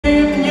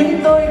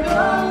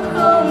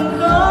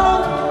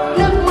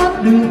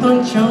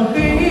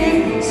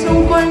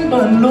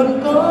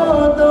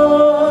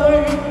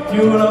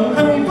nhiều lòng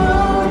hạnh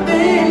vững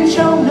tin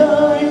trong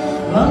đời,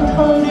 lang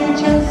thang đi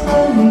trên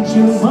sân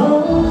trường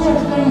vắng nghe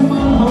cánh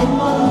phương hồng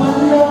vang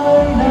vẫn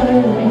nơi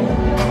này.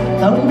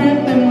 Ta biết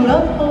từng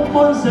lớp học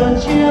buồn giờ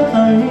chia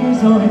tay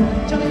rồi,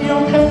 chắc yêu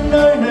thêm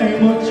nơi này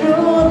một chút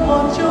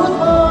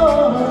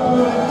thôi.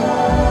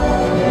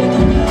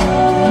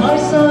 Mai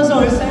xa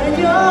rồi sẽ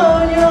nhớ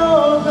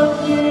nhau thật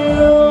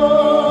nhiều,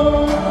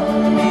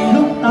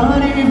 lúc ta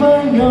đi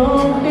với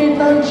nhau khi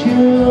tan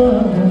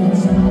trường.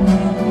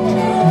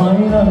 Mãi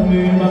là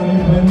người bạn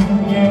thân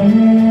nhé,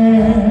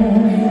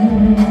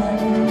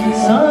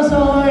 xa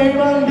rồi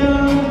bạn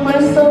đừng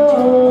quên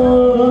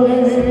tôi.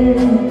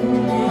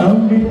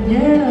 Tạm biệt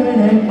nhé nơi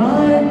này,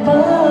 bye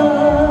bye.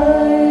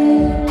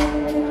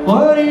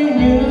 Qua đi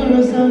như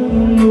giấc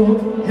ngủ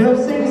theo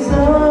xinh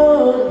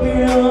dấu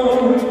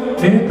yêu,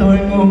 để tôi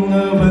ngủ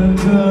ngơ vẫn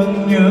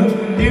thương nhớ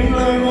tìm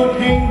lại một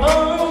hình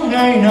bóng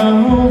ngày nào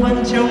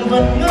vẫn trông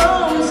vẫn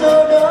ngóng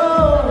giờ đâu.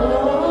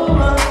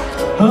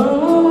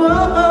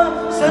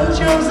 Sân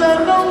trường giờ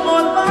không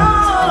một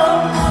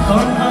bóng,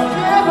 còn hàng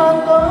ghế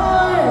vào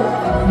tối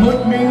một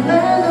mình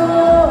lẻ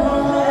loi.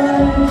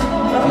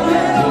 Ta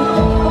biết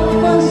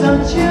không bao giờ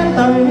chia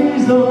tay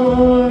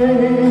rồi,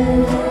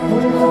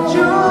 một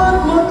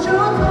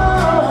chút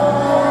thôi.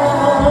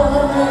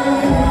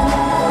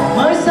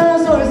 Mai xa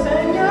rồi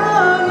sẽ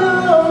nhớ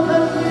nhau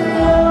thật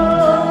nhiều,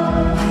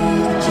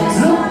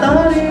 lúc ta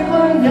đi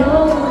với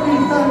nhau khi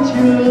tan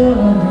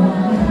trường.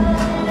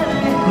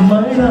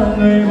 Mãi là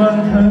người bạn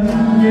thân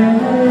nhé,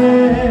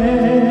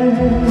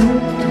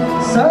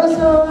 xa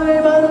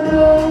rồi bạn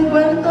đừng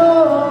quên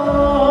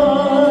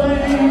tôi.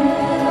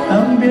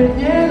 Tạm biệt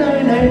nhé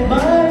nơi này,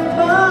 bye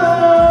bye.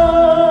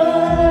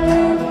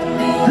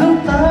 Lúc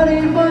ta đi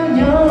với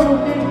nhau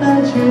khi ta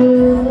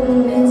trường,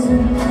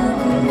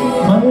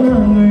 mãi là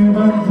người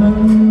bạn thân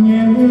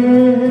nhé,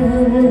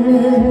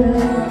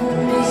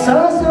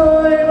 xa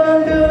rồi bạn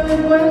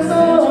đừng quên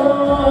tôi.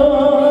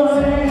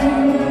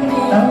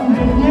 Tạm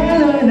biệt nhé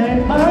nơi này,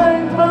 bye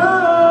bye.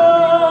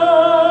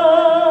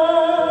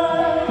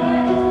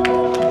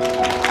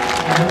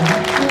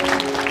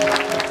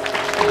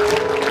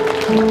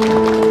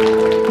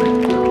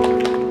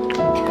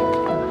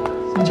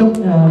 Xin chúc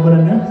một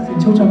lần nữa, xin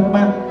chúc cho các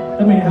bạn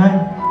lớp 12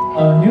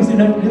 những gì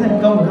định những thành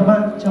công của các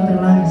bạn trong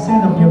tương lai sẽ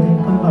gặp nhiều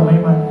thành công và may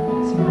mắn.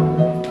 Xin cảm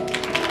ơn.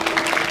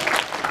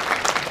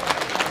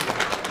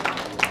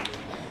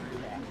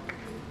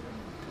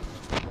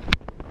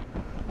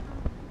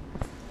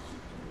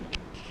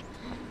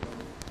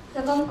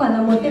 Dạ vâng, quả là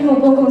một tiết mục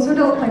vô cùng xúc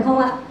động phải không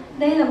ạ?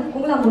 Đây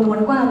cũng là một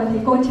món quà mà thầy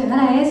cô trường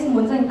HIS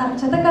muốn dành tặng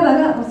cho tất cả các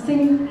bạn học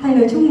sinh hay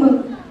lời chúc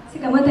mừng.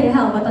 Xin cảm ơn thầy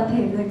Hảo và toàn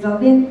thể thầy giáo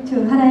viên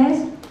trường HIS.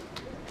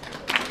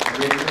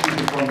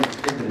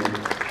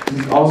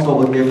 This is also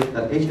a gift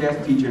that HIS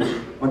teachers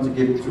want to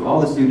give to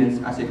all the students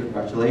as a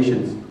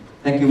congratulations.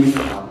 Thank you,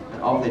 Mr. Hảo,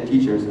 and all the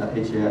teachers at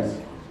HIS.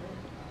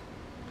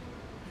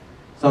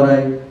 Sau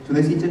đây, chúng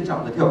tôi xin trân trọng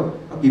giới thiệu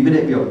các quý vị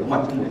đại biểu có mặt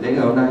trong buổi lễ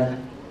ngày hôm nay.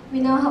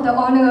 We now have the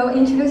honor of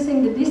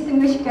introducing the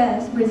distinguished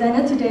guests present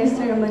at today's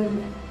ceremony.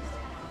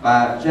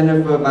 Bà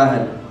Jennifer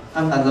Bahen,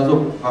 tham tán giáo dục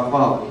và khoa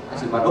học tại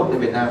sự Bản Úc tại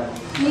Việt Nam.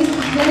 Ms.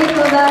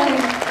 Jennifer Bahen,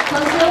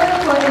 Counselor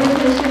for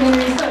Education and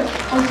Research,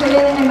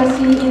 Australian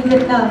Embassy in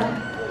Vietnam.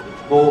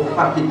 Cô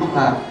Phạm Thị Cúc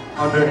Hà,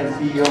 Founder and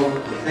CEO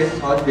của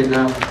TECH College Việt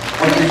Nam,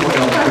 Phó Chủ tịch Hội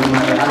đồng Trường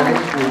Đại học Adelaide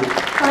School.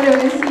 Founder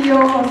and CEO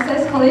of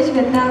TECH College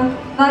Việt Nam,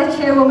 Vice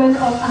Chairwoman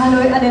of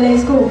Hanoi Adelaide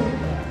School.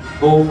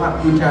 Cô Phạm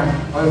Thu Trang,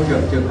 Phó hiệu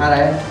trưởng trường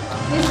HIS.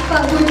 Ms.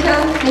 Phạm Thu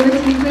Trang,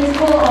 Deputy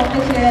Principal of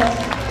HIS.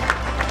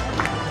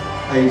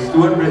 Thầy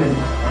Stuart Britton,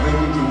 ở bên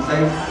chương trình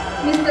SAFE.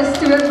 Mr.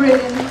 Stuart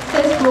Britton,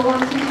 SAFE Program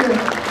Teacher.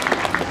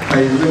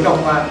 Thầy Nguyễn Ngọc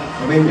Phan,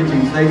 ở bên chương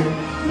trình SAFE.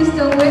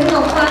 Mr. Nguyễn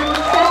Ngọc Phan,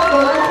 SAFE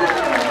Program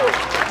Teacher.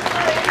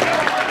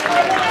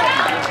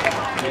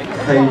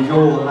 Thầy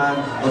Joe Han,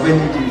 ở bên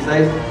chương trình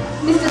SAFE.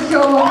 Mr.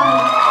 Joe Han,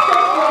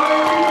 SAFE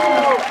Program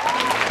Teacher.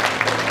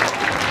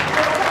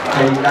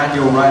 Thầy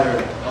Daniel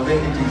Ryder, ở bên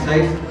chương trình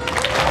SAFE.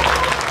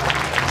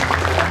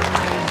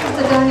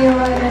 Mr. Daniel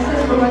Ryder,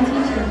 SAFE Program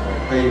Teacher.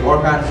 Thầy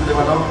Orkan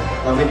Sulemanov,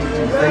 ở bên chương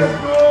trình SAFE.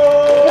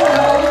 Mr.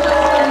 Orkan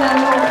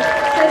Sulemanov,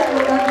 SAFE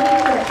Program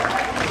Teacher.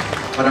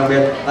 Và đặc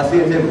biệt là sự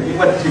hiện diện của những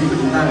vật chính của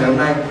chúng ta ngày hôm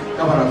nay,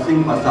 các bạn học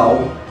sinh khóa 6,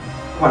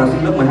 các bạn học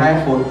sinh lớp 12,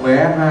 1,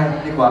 12,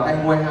 đi khóa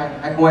 2022,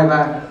 2023.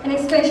 And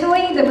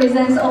especially the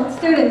presence of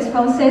students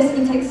from CES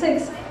Intake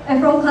 6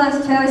 and from class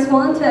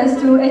TS1 to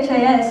S2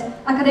 HIS,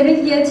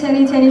 academic year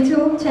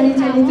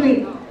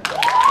 2022-2023.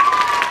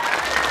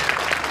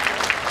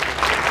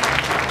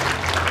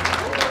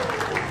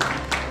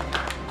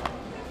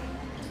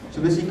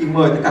 Chúng tôi xin kính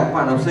mời tất cả các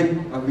bạn học sinh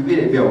và quý vị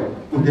đại biểu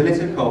cùng tiến lên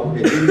sân khấu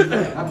để ghi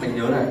các cảnh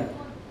nhớ này.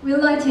 We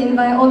would like to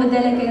invite all the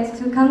delegates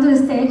to come to the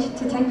stage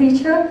to take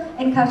picture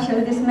and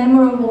capture this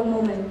memorable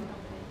moment.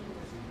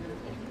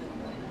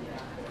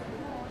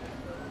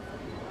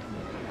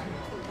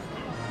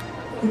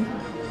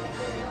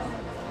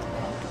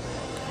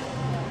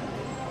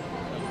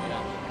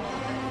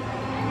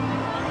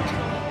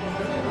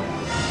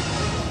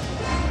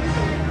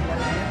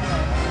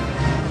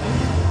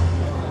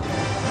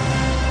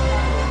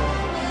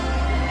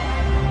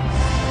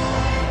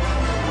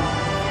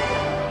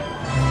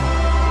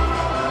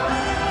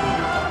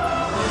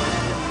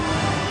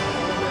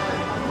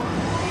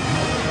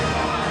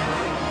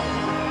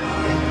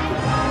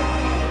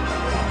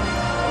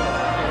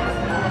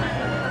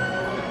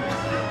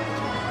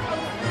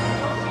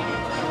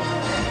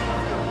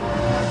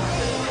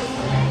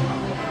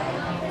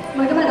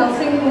 Mời các bạn học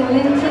sinh cùng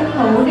lên sân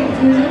khấu để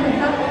trình diễn khoảnh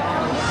khắc.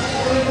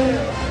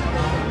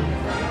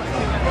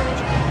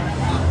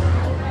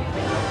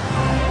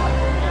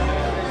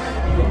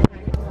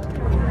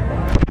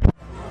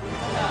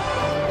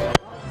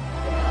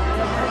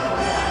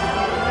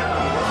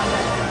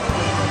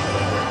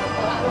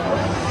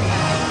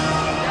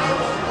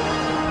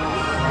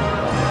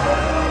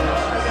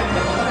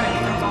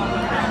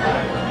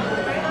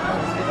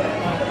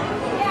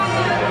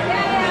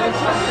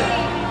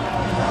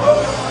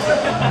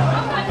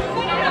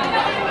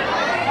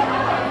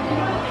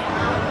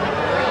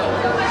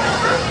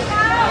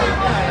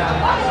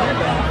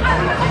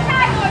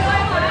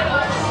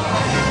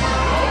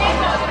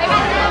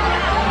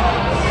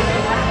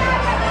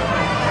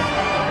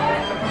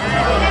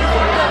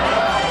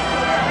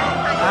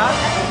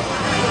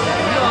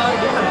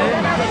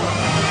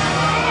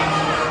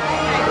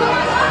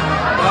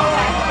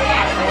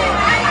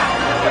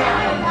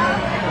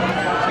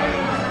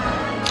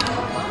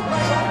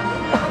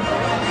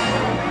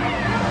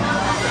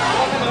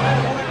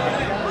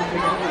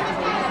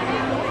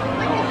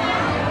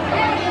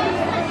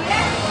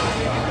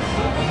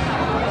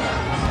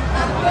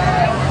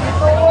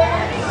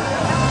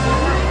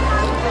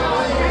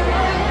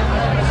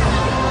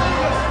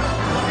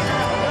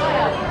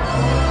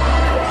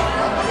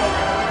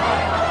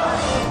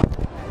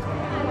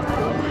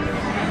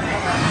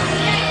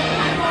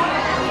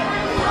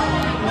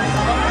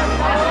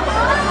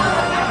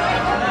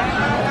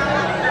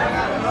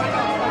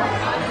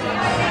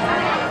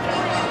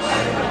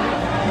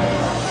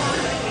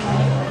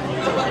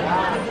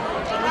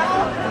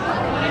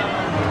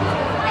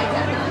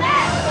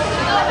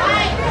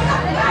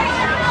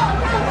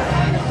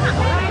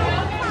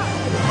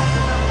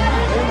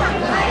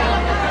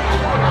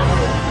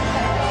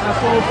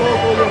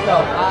 cô yêu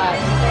cầu ai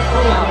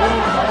cô nào cũng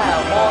như thế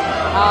nào cô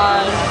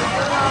ai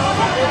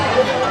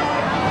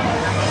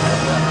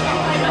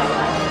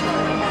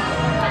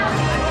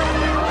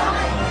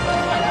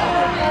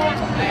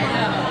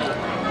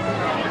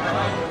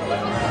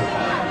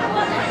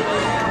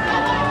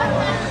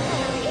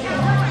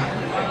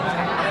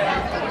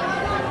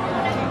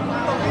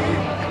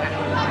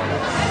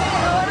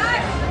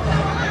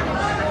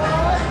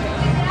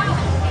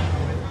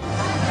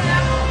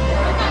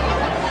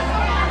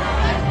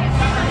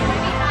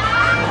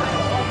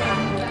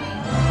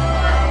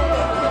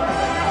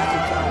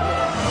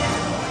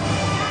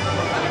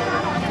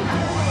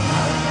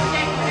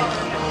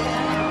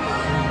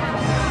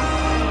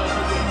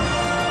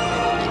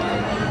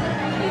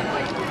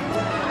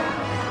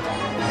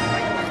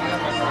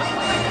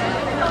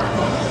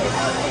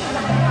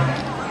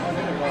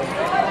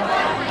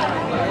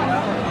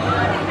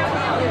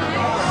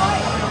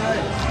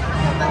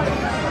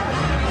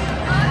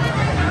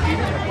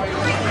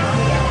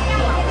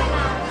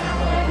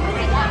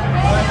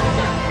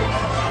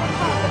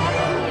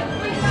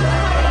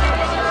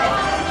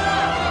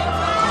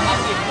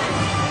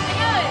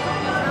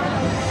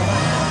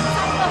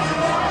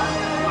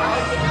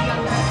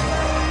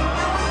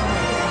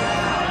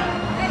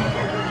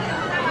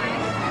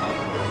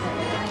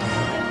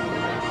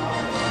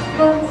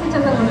Vâng, xin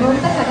chân thành cảm ơn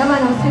tất cả các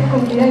bạn học sinh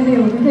cùng với đại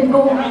biểu với thầy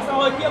cô. Sau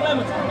rồi kiếp lên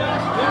một chút nữa.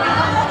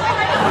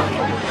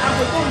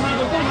 Cuối cùng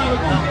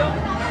tiếp.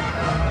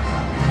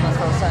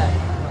 Sao sẽ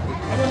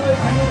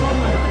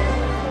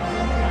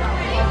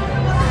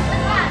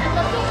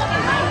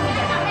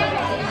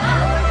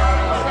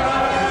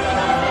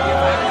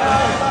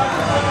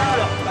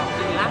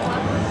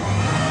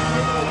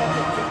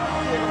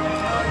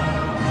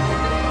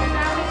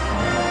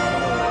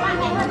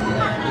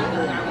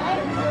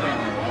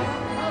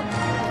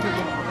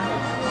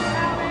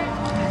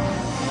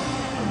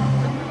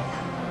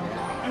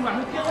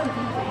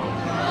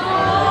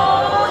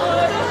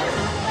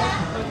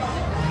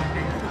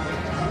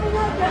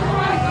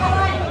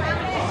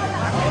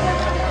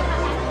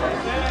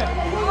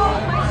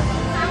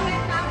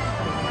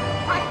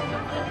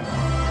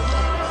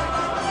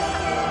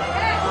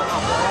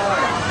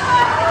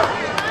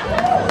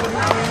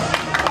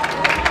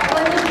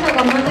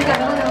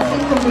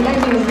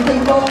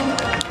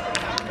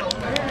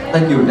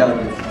Thank you,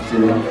 delegates,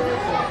 students.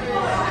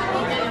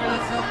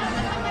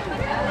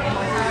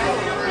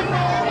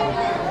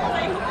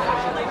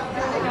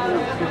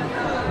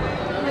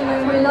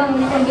 Mời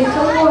lòng còn đến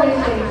chỗ ngồi để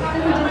tiếp tục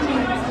chương trình.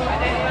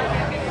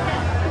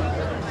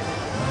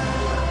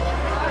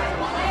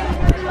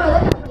 Xin mời tất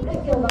cả quý đại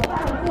biểu và các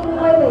học sinh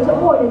quay về chỗ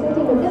ngồi để chương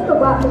trình được tiếp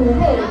tục ạ. Mình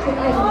có thể chụp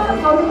ảnh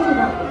sau chương trình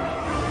ạ.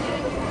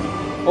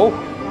 Ồ.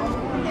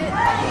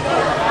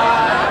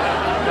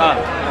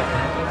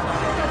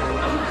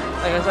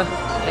 Next one.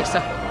 Next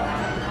one.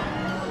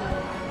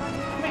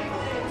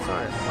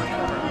 Sorry.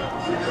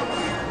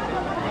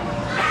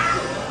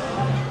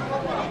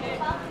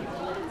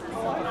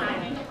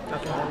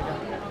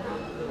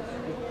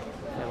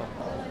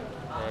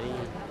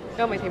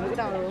 Cơ mày thấy mũi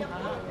đau không?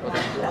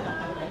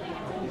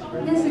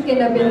 Nhân sự kiện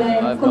đặc biệt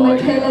này, cô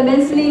Michaela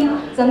Bensley,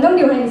 giám đốc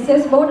điều hành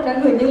CES Board đã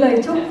gửi những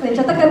lời chúc dành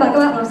cho tất cả các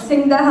bạn học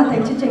sinh đã hoàn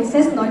thành chương trình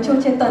CES nói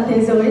chung trên toàn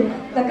thế giới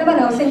và các bạn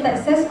học sinh tại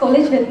CES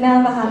College Việt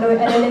Nam và Hà Nội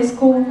Adelaide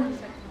School.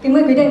 Kính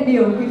mời quý đại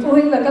biểu, quý phụ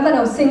huynh và các bạn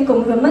học sinh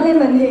cùng hướng mắt lên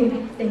màn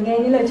hình để nghe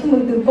những lời chúc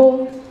mừng từ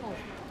cô.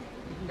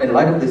 In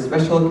light of this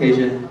special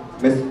occasion,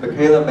 Ms.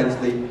 Michaela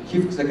Bensley,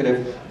 Chief Executive,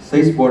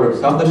 SACE Board of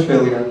South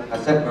Australia,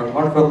 has sent her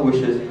heartfelt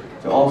wishes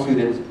to all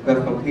students who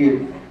have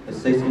completed the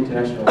SACE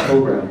International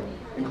Program,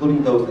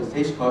 including those at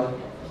SACE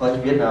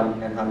College Vietnam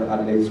and Hà Nội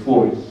Adelaide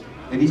School.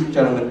 Ladies and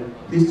gentlemen,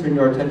 please turn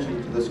your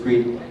attention to the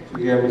screen to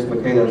hear Ms.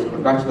 Michaela's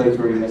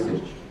congratulatory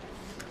message.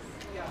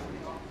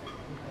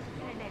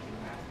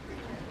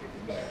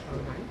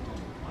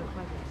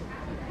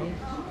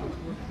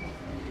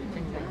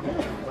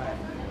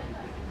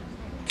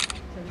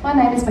 My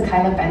name is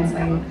Michaela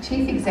Bensley,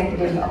 Chief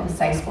Executive of the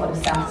SACE Board of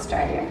South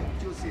Australia.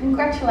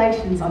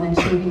 Congratulations on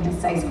achieving the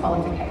SACE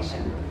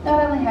qualification. Not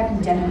only have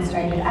you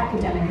demonstrated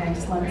academic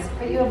excellence,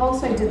 but you have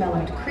also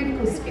developed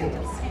critical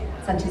skills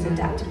such as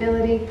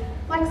adaptability,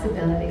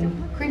 flexibility,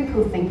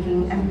 critical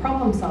thinking and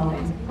problem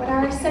solving that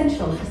are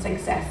essential for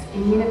success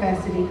in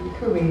university,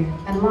 career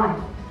and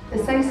life. The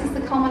SACE is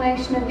the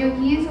culmination of your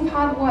years of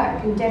hard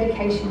work and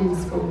dedication in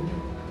school.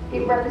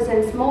 It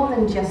represents more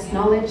than just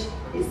knowledge,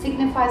 it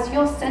signifies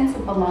your sense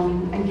of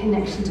belonging and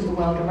connection to the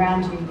world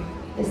around you.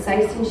 The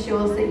SACE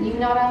ensures that you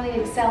not only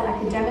excel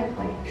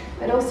academically,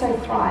 but also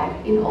thrive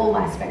in all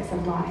aspects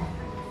of life.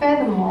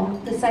 Furthermore,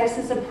 the SACE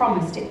is a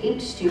promise to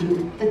each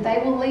student that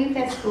they will leave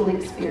their school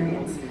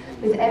experience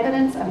with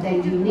evidence of their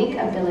unique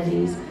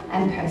abilities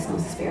and personal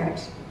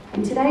spirit.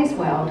 In today's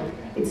world,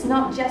 it's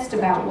not just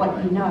about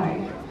what you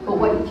know, but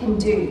what you can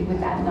do with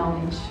that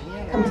knowledge.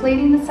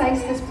 Completing the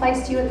SACE has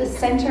placed you at the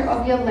centre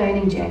of your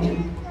learning journey,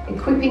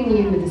 equipping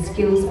you with the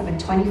skills of a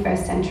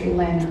 21st century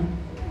learner.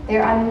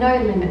 There are no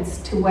limits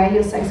to where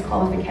your SACE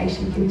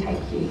qualification can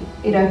take you.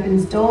 It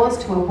opens doors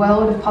to a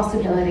world of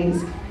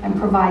possibilities and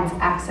provides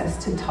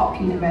access to top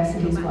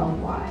universities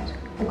worldwide.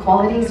 The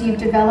qualities you've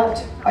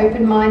developed,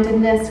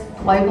 open-mindedness,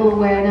 global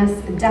awareness,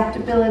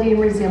 adaptability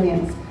and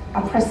resilience,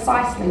 are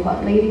precisely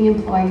what leading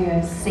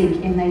employers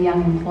seek in their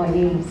young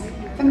employees.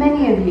 For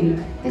many of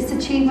you, this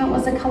achievement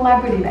was a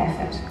collaborative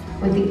effort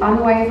with the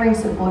unwavering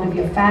support of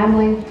your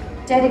family,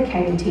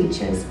 dedicated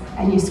teachers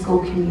and your school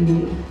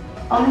community.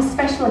 On this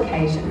special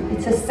occasion,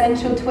 it's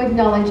essential to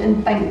acknowledge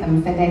and thank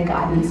them for their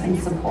guidance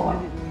and support.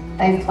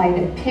 They've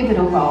played a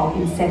pivotal role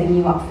in setting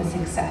you up for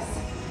success.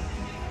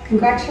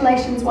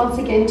 Congratulations once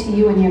again to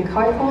you and your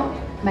cohort.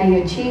 May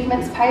your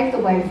achievements pave the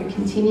way for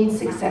continued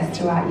success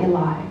throughout your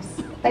lives.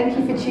 Thank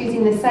you for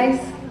choosing the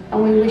SACE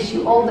and we wish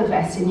you all the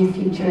best in your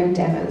future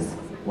endeavours,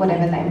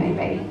 whatever they may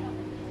be.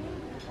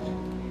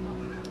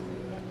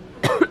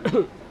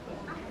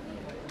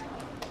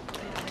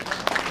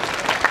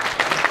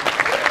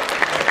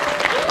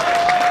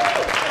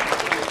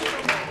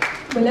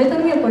 Buổi lễ tốt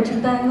nghiệp của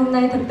chúng ta hôm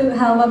nay thật tự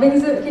hào và vinh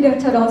dự khi được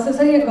chào đón sự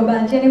xuất hiện của bà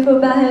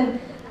Jennifer Bahen,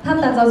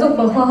 tham tán giáo dục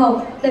và khoa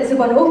học, đại sứ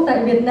quán Úc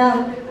tại Việt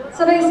Nam.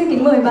 Sau đây xin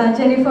kính mời bà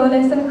Jennifer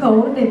lên sân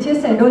khấu để chia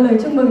sẻ đôi lời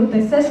chúc mừng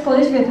tới CES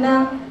College Việt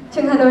Nam,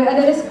 trường Hà Nội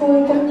Adelaide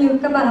School cũng như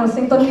các bạn học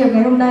sinh tốt nghiệp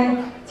ngày hôm nay.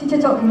 Xin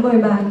trân trọng kính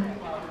mời bà.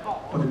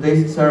 For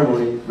today's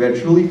ceremony, we are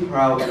truly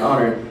proud and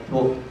honored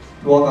to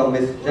welcome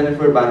Ms.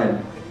 Jennifer Bahen,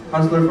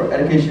 Counselor for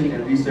Education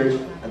and Research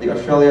at the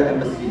Australia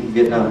Embassy in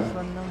Vietnam.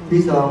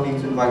 Please allow me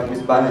to invite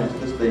Ms. Bahen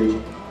to the stage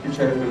to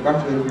share her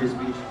congratulatory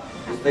speech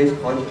to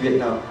SACE College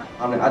Vietnam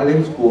on the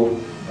Adelaide School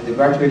and the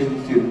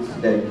graduation students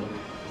today.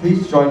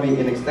 Please join me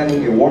in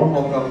extending a warm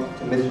welcome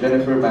to Ms.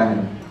 Jennifer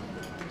Bahen.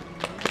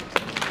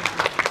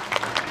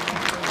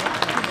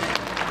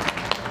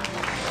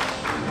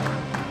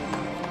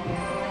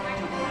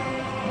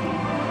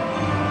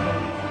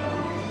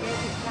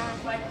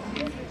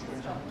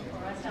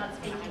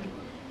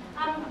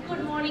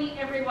 Good morning,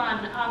 everyone.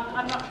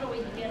 I'm not sure we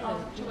can get off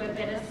to a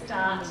better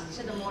start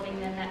to the morning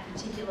than that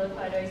particular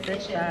photo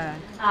session.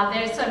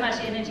 There's so much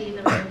energy in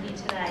the room here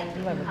today,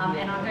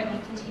 and I hope you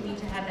continue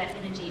to have that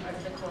energy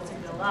over the course of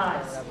your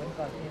lives.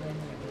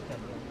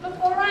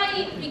 Before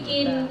I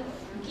begin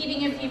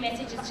giving a few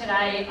messages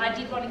today, I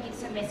did want to give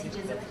some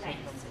messages of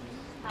thanks.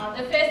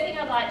 The first thing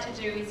I'd like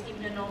to do is give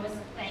an enormous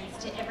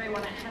thanks to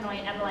everyone at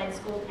Hanoi Adelaide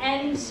School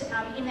and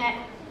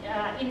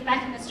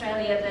back in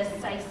Australia, the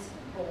SACE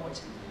board.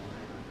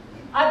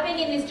 I've been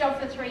in this job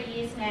for 3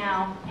 years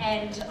now,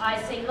 and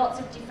I see lots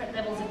of different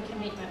levels of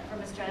commitment from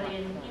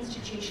Australian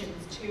institutions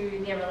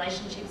to their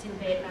relationships in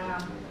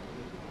Vietnam.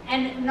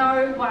 And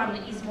no one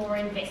is more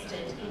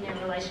invested in their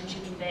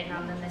relationship in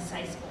Vietnam than the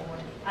SACE board.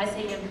 I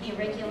see them here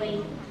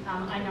regularly.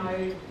 I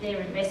know their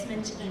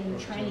investment in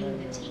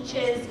training the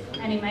teachers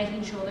and in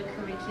making sure the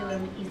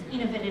curriculum is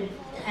innovative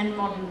and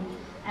modern,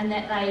 and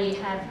that they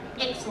have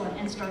excellent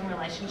and strong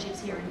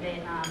relationships here in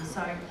Vietnam.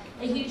 So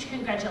a huge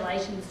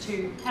congratulations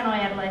to Hanoi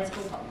Adelaide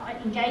School for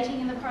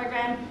engaging in the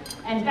program,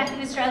 and back in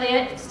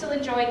Australia, still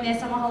enjoying their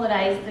summer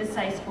holidays, the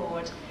SACE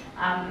board.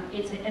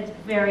 It's a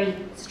very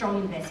strong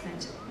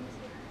investment.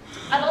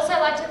 I'd also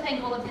like to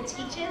thank all of the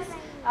teachers.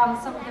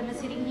 Some of them are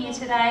sitting here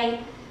today.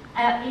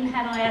 in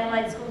Hanoi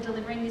Adelaide School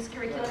delivering this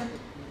curriculum.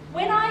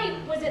 When I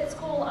was at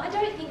school, I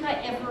don't think I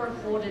ever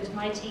applauded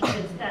my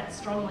teachers that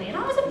strongly, and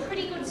I was a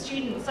pretty good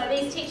student, so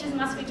these teachers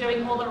must be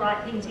doing all the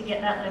right thing to get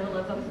that level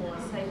of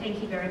applause. So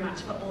thank you very much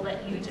for all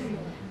that you do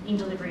in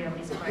delivery of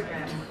this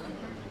program.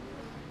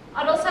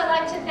 I'd also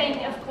like to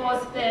thank, of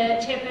course, the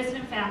chairperson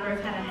and founder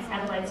of Hanoi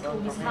Adelaide School,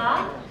 Miss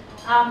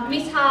Ha.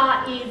 Miss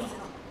Ha is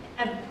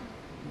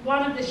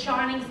one of the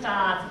shining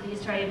stars of the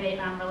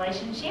Australia-Vietnam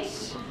relationship.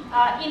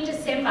 In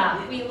December,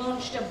 we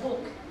launched a book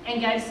and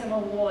gave some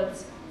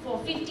awards for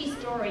 50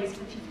 stories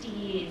for 50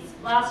 years.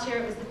 Last year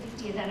it was the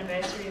 50th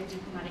anniversary of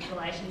diplomatic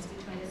relations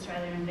between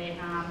Australia and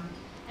Vietnam.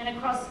 And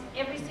across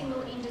every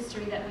single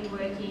industry that we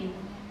work in,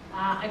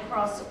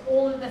 across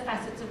all of the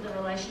facets of the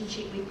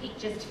relationship, we picked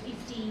just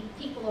 50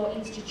 people or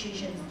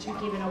institutions to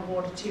give an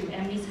award to,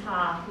 and Ms.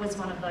 Ha was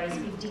one of those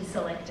 50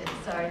 selected.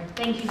 So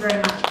thank you very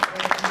much for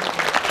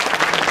working.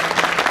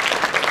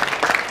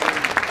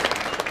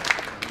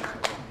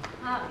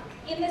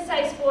 In the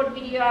Safe Sport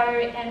video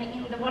and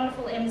in the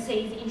wonderful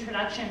MC's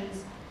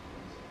introductions,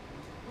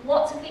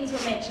 lots of things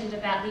were mentioned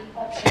about the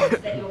options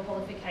that your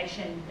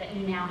qualification that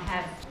you now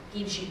have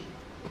gives you.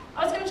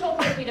 I was going to talk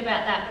a little bit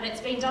about that, but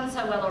it's been done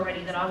so well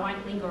already that I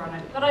won't linger on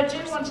it. But I do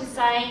want to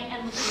say,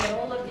 and looking at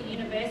all of the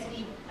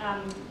university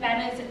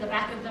banners at the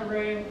back of the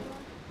room,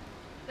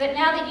 that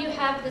now that you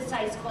have the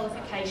SACE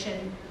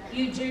qualification,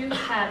 you do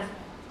have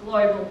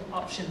global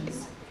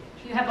options.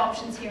 You have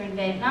options here in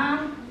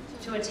Vietnam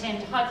to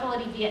attend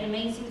high-quality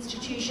Vietnamese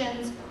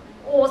institutions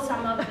or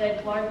some of the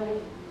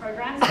global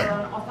programs that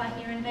are on offer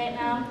here in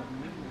Vietnam.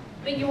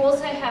 But you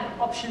also have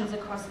options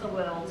across the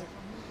world.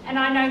 And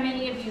I know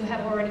many of you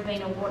have already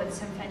been awarded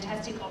some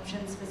fantastic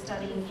options for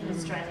studying in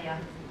Australia.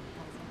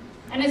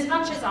 And as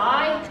much as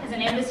I, as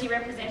an embassy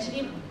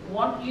representative,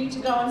 want you to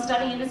go and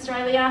study in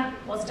Australia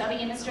or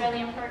study an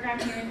Australian program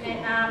here in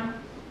Vietnam,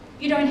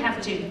 you don't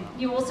have to.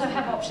 You also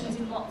have options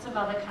in lots of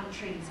other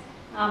countries.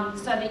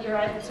 So that you're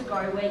able to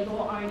go where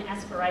your own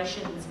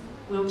aspirations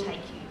will take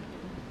you.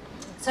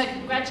 So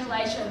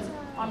congratulations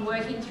on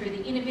working through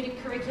the innovative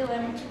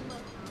curriculum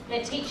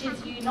that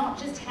teaches you not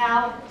just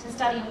how to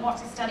study and what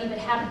to study, but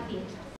how to think.